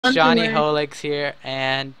Johnny Holix here,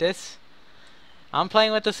 and I'm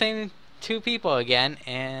playing with the same two people again,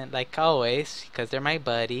 and like always, because they're my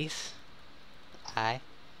buddies. Hi.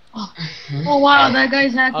 Oh wow, that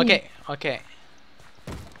guy's hacking. Okay.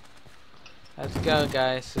 Let's go,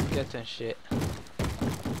 guys. Let's get some shit.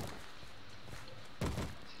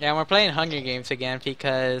 Yeah, we're playing Hunger Games again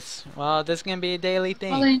because, well, this is gonna be a daily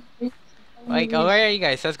thing. Like, oh, where are you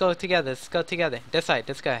guys? Let's go together. Let's go together. This side,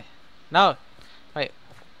 this guy. No, wait.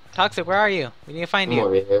 Toxic, where are you? We need to find you. I'm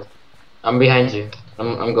over here. I'm behind you.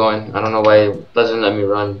 I'm going. I don't know why it doesn't let me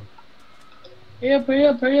run. Hurry up, hurry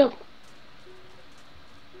up, hurry up.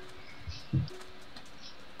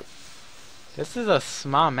 This is a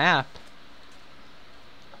small map.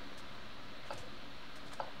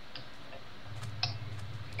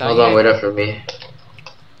 Hold on, wait up for me.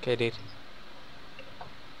 Okay, dude.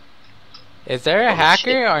 Is there a hacker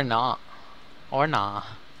shit. or not? Or nah?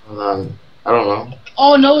 Hold on. I don't know.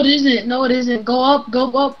 Oh no, it isn't. No, it isn't. Go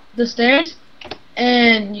up the stairs,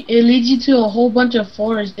 and it leads you to a whole bunch of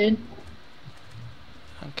forest, dude.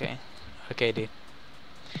 Okay, dude.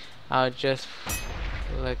 I was just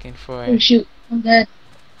looking for. Oh shoot, I'm dead.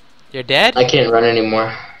 You're dead? I can't run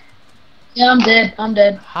anymore. Yeah, I'm dead. I'm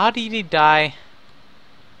dead. How did you die?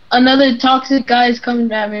 Another toxic guy is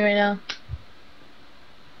coming at me right now.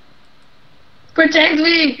 Protect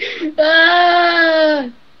me! Ah!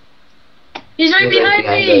 He's right behind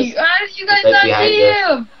me! How did you guys not see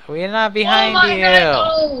him? We're not behind you.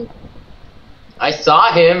 God, no. I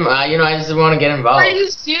saw him. You know, I just want to get involved. Are you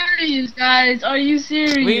serious, guys? Are you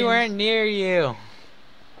serious? We weren't near you.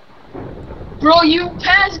 Bro, you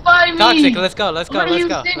passed by me. Toxic, let's go. Let's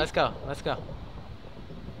go.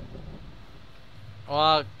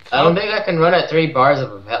 Well, I don't think I can run at 3 bars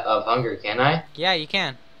of hunger, can I? yeah, you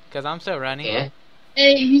can. Because I'm still running. Yeah.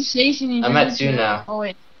 Hey, he's chasing you. I'm at 2 now. Oh,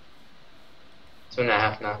 wait.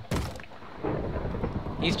 2.5 now.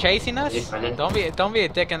 He's chasing us? Don't be a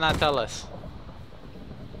dick and not tell us.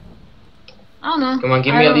 I don't know. Come on,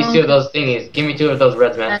 give me at least 2 of those thingies. Give me 2 of those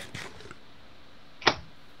reds, man.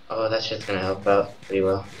 Oh, that shit's gonna help out pretty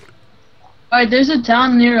well. Alright, there's a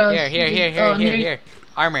town near us. Here.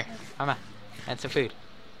 Armor. Come on. And some food.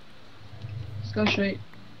 Let's go straight.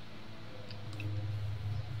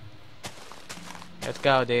 Let's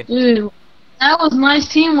go, dude. Dude, that was nice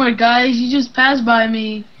teamwork, guys. You just passed by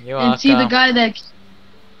me. You're and welcome. See the guy that...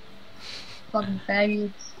 Fucking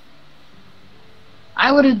faggots.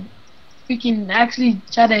 I would've freaking actually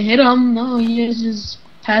tried to hit him. No, he just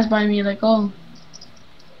passed by me like, oh.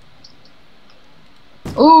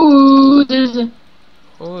 Ooh, there's a...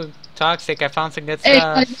 Ooh, Toxic, I found some good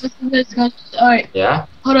stuff. Hey, alright. Yeah?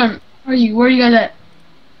 Hold on. Where are you guys at?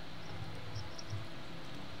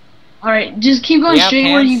 Alright, just keep going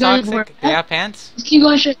straight where you guys were. Do you have pants? Just keep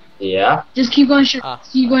going straight. Yeah? Just keep going straight.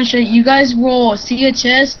 Keep going straight. You guys will see a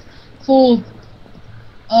chest full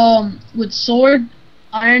with sword,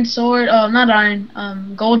 iron sword, not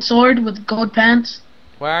iron, gold sword with gold pants.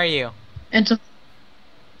 Where are you? And so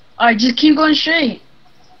alright, just keep going straight.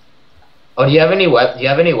 Oh, do you have any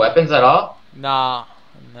weapons at all? No,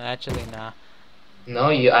 actually nah. No,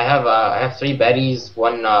 I have 3 Bettys,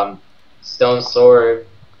 1 stone sword.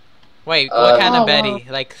 Wait, what kind of Betty? Wow.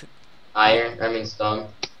 Like Stone.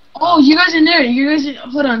 Oh, you guys in there.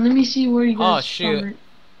 Hold on, let me see where you guys Oh shoot.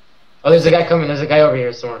 Oh, there's a guy coming. There's a guy over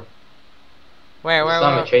here somewhere. Where? I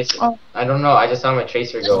saw him a tracer. Oh. I don't know. I just saw my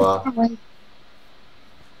tracer go off.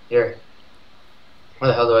 Here. Where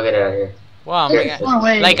the hell do I get out of here? Well,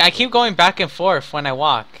 like I keep going back and forth when I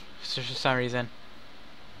walk for some reason.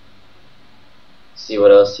 See what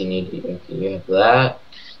else you need. You have that.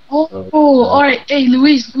 Oh, alright. Hey,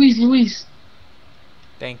 Luis.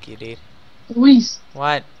 Thank you, dude. Luis.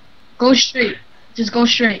 What? Go straight. Just go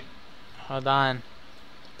straight. Hold on.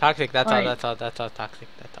 Toxic, that's all, Toxic,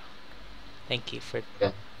 that's all. Thank you for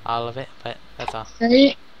all of it, but that's all.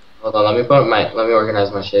 Straight. Hold on, let me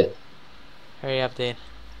organize my shit. Hurry up, dude.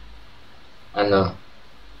 I know.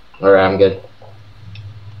 Alright, I'm good.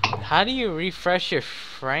 How do you refresh your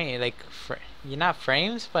frame? Like, you're not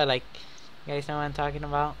frames, but like, you guys know what I'm talking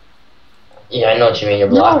about? Yeah, I know what you mean, your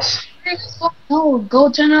blocks. No,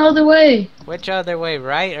 go turn the other way. Which other way,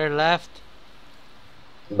 right or left?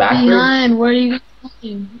 Backwards? Behind, where are you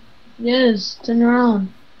going? Yes, turn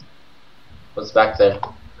around. What's back there?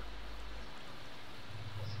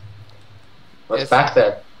 What's back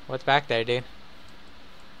there? What's back there, dude?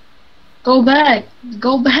 Go back.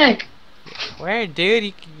 Where, dude?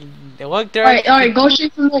 You look directly. Alright, go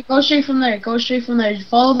straight from there.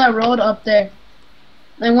 Follow that road up there.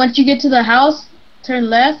 Then once you get to the house, turn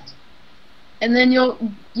left, and then you'll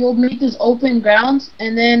meet this open grounds,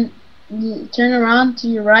 and then You turn around to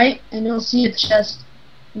your right, and you'll see a chest,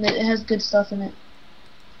 and it has good stuff in it.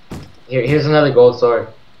 Here's another gold sword.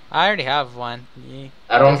 I already have one.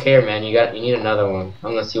 I don't care, man. You need another one.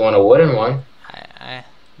 Unless you want a wooden one.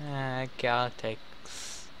 Okay, I'll take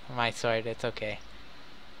my sword. It's okay.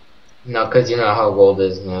 No, cause you know how gold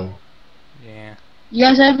is, man. Yeah. You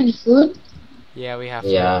guys have any food? Yeah, we have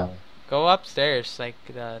Yeah. food. Go upstairs, like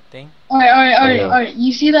the thing. Alright.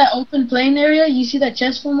 You see that open plain area? You see that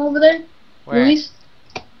chest from over there? Where? Luis?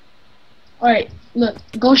 Alright, look.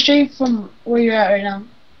 Go straight from where you're at right now.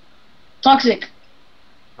 Toxic.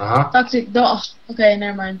 Toxic. Okay,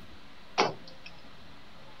 never mind.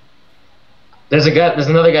 There's a guy. There's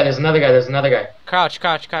another guy. There's another guy. Crouch.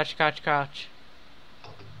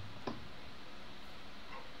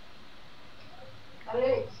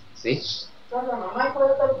 See?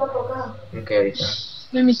 Okay.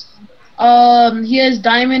 Let me see. He has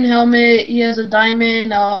diamond helmet. He has a diamond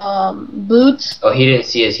boots. Oh, he didn't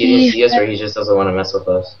see us. He didn't see us, or he just doesn't want to mess with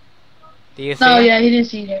us. Do you see? No, yeah, he didn't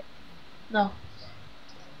see it. No.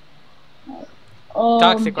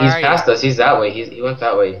 Toxic, where He's are you? past us. He's that way. He went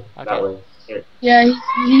that way. Okay. That way. Here. Yeah,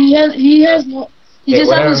 he has no. He Okay, just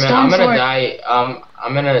whatever, has a man. stone I'm gonna sword. die.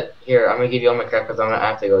 I'm gonna give you all my crap because I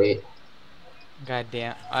have to go eat. God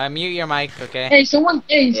damn. Mute your mic, okay? Hey, someone's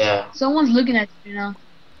looking at you now.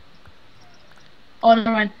 Oh, never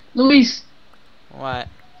mind. Luis. What?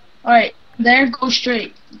 Alright, there, go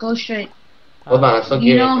straight. Go straight. Hold on, I'm still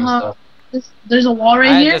You getting know some how stuff. there's a wall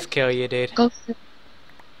right I here? just kill you, dude. Go straight.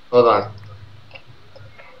 Hold on.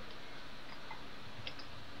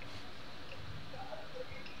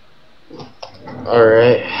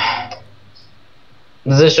 Alright.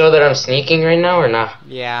 Does it show that I'm sneaking right now or not?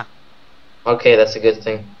 Yeah. Okay, that's a good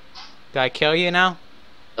thing. Do I kill you now?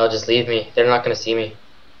 No, just leave me. They're not gonna see me.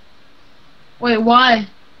 Wait, why?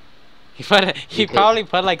 He probably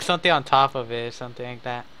put like something on top of it or something like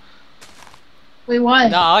that. Wait, why?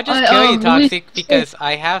 No, I'll just kill you, Luis, Toxic, because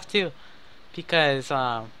I have to. Because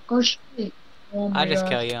go straight. Oh my I'll just God.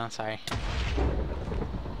 kill you. I'm sorry.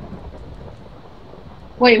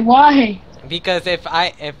 Wait, why? Because if I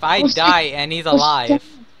Go straight. die and he's alive,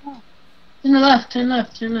 Turn left, turn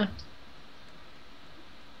left, turn left.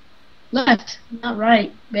 Left, not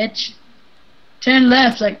right, bitch. Turn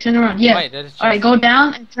left, like turn around. Yeah. wait, that is just Alright, go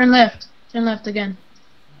down and turn left. Turn left again.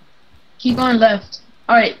 Keep going left.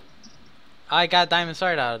 Alright, I got diamond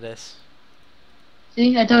sword out of this.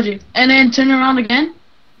 see, I told you. And then turn around again.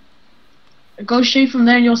 Go straight from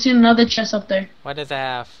there and you'll see another chest up there. What does it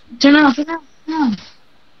have? Turn around, turn around, turn around.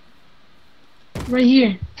 Right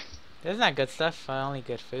here. This is not good stuff. Only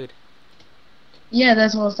good food. Yeah,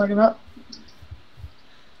 that's what I was talking about.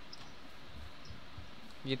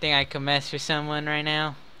 You think I could mess with someone right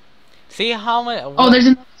now? See how much? Oh, there's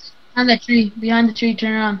another behind that tree. Behind the tree,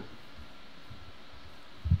 turn around.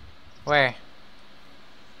 Where?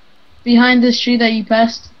 Behind this tree that you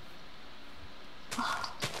passed.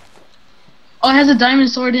 Oh, it has a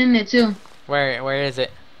diamond sword in it too. Where is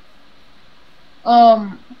it?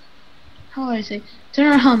 How do I say? Turn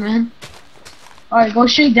around, man. Alright, go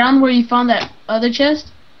straight down where you found that other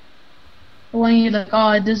chest. The one you're like,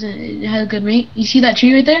 oh, it has good meat. You see that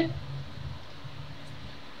tree right there?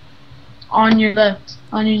 On your left.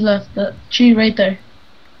 The tree right there.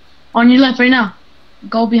 On your left right now.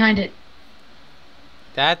 Go behind it.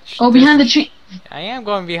 Go behind the tree. I am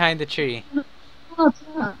going behind the tree. No, turn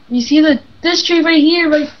around. You see this tree right here,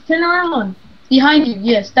 right? Turn around. Behind you,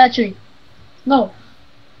 yes, that tree. No.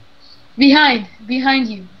 Behind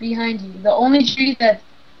you. The only tree that's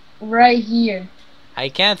right here. I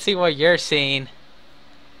can't see what you're seeing.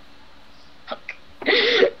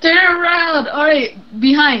 Turn around. Alright,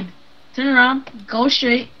 behind. Turn around. Go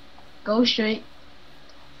straight.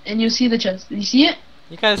 And you'll see the chest. You see it?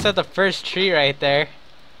 You guys said the first tree right there.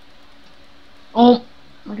 Oh.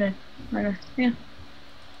 Okay. Right there. Yeah.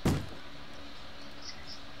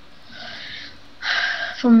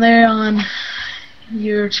 From there on,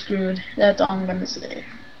 you're screwed. That's all I'm gonna say.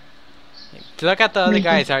 Look at the other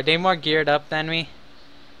guys. Are they more geared up than me?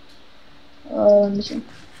 Let me see.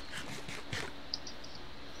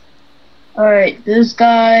 Alright, this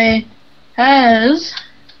guy has...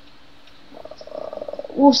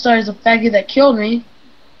 Wolfstar is a faggot that killed me.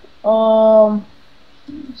 Let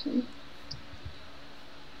me see.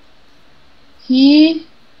 He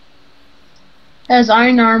has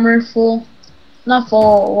iron armor full. Not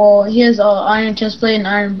full, well, he has iron chestplate and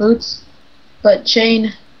iron boots. But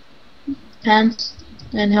chain, pants,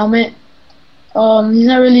 and helmet. He's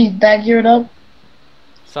not really that geared up.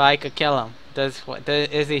 So I could kill him.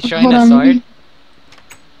 Is he showing a sword?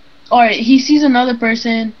 Alright, he sees another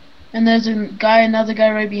person and there's another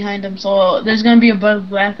guy right behind him. So there's gonna be a bug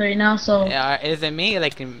black right now. So Is it me?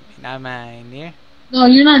 Like, am I near? no,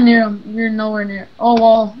 you're not near him. You're nowhere near. Oh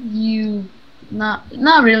well, you not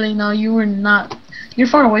really. No, you were not. You're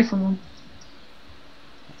far away from him.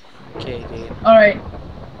 Okay, dude. All right.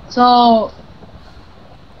 So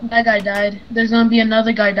that guy died. There's gonna be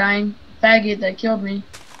another guy dying. Faggot that killed me.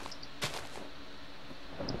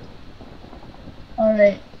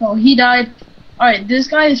 Alright, so he died. Alright, this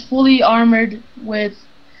guy is fully armored with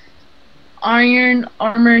iron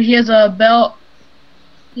armor. He has a belt.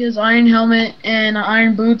 He has iron helmet and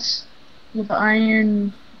iron boots with the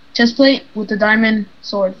iron chest plate with the diamond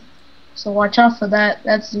sword. So watch out for that.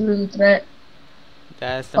 That's really a threat.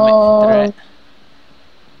 That's the threat.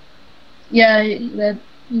 Yeah,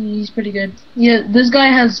 he's pretty good. Yeah, this guy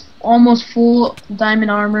has almost full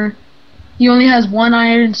diamond armor. He only has one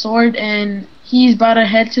iron sword, and he's about to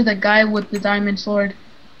head to the guy with the diamond sword.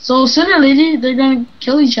 So sooner or later, they're gonna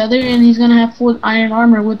kill each other, and he's gonna have full iron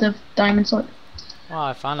armor with the diamond sword. Oh,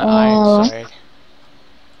 I found an iron sword.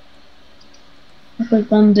 Perfect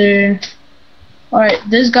thunder. Alright,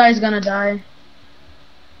 this guy's gonna die.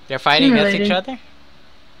 They're fighting against each other?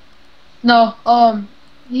 No,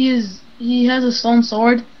 he has a stone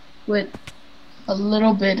sword with a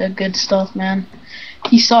little bit of good stuff, man.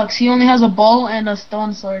 He sucks. He only has a bow and a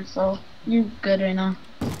stone sword, so you're good right now.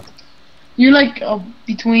 You're like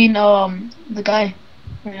between the guy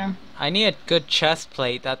right now. I need a good chest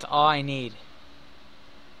plate. That's all I need.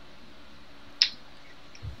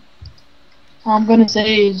 All I'm gonna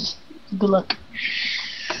say is good luck.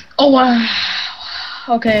 Oh wow.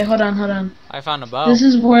 Okay, hold on. I found a bow. This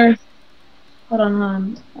is where. Hold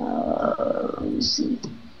on. Let me see.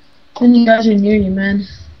 Then you guys are near you, man.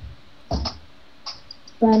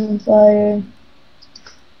 Fan fire.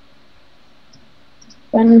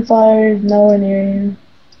 Fire is nowhere near you.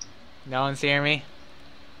 No one's hearing me?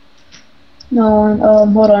 No one.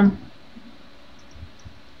 Hold on.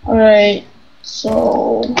 Alright,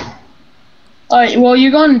 so. Alright, well,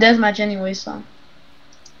 you're going to deathmatch anyway, so.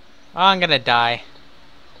 Oh, I'm gonna die.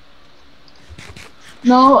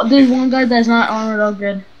 No, there's one guy that's not armored up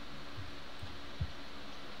good.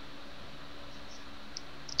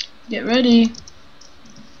 Get ready.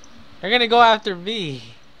 They're gonna go after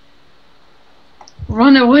me.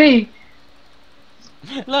 Run away.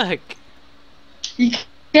 Look. You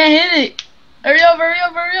can't hit it. Hurry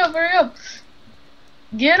up.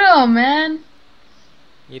 Get him, man.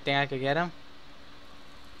 You think I could get him?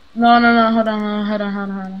 No. Hold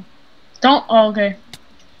on. Don't. Oh, okay.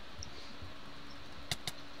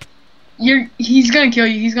 He's gonna kill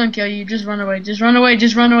you. Just run away.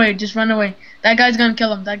 That guy's gonna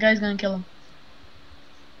kill him.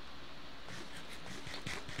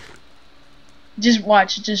 Just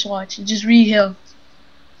watch. Just re-heal.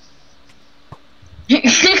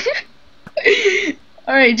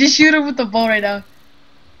 Alright, just shoot him with the bow right now.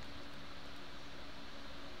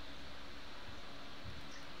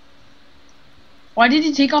 Why did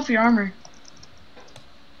you take off your armor?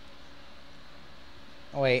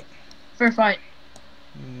 Wait. Fair fight.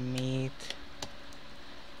 Meet.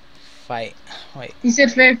 Fight. Wait. He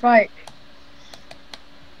said fair fight.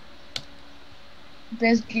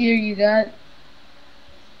 Best gear you got.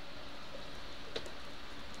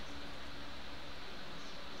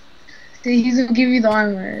 He's gonna give you the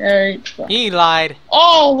armor. Alright. He lied.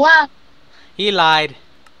 Oh wow! He lied.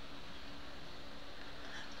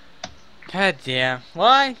 God damn.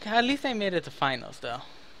 Well, at least I made it to finals, though.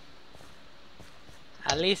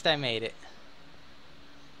 At least I made it.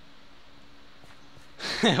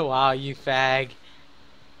 Wow, you fag.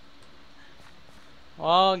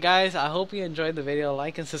 Well, guys, I hope you enjoyed the video.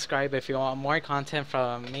 Like and subscribe if you want more content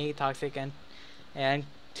from me, Toxic, and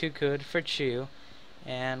Too Good for Chew.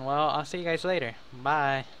 And, well, I'll see you guys later.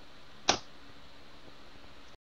 Bye.